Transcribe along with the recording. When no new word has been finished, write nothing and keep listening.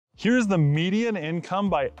Here's the median income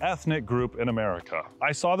by ethnic group in America.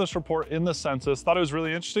 I saw this report in the census, thought it was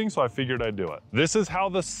really interesting, so I figured I'd do it. This is how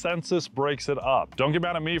the census breaks it up. Don't get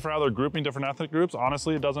mad at me for how they're grouping different ethnic groups.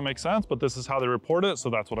 Honestly, it doesn't make sense, but this is how they report it,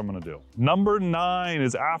 so that's what I'm gonna do. Number 9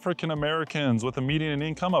 is African Americans with a median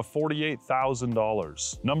income of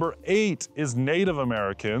 $48,000. Number 8 is Native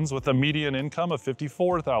Americans with a median income of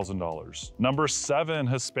 $54,000. Number 7,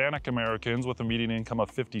 Hispanic Americans with a median income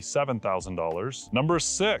of $57,000. Number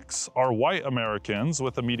 6 are white Americans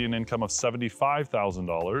with a median income of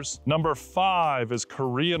 $75,000. Number 5 is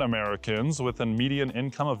Korean Americans with a median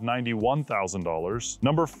income of $91,000.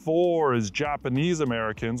 Number 4 is Japanese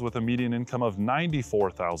Americans with a median income of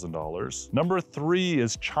 $94,000. Number 3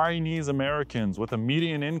 is Chinese Americans with a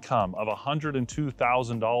median income of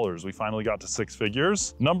 $102,000. We finally got to 6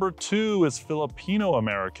 figures. Number 2 is Filipino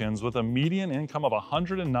Americans with a median income of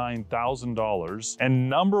 $109,000. And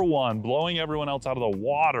number 1, blowing everyone else out of the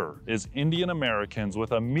water, is Indian Americans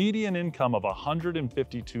with a median income of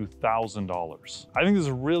 $152,000. I think this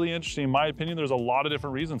is really interesting. In my opinion, there's a lot of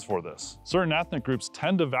different reasons for this. Certain ethnic groups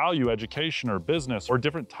tend to value education or business or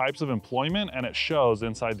different types of employment, and it shows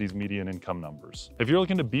inside these median income numbers. If you're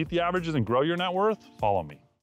looking to beat the averages and grow your net worth, follow me.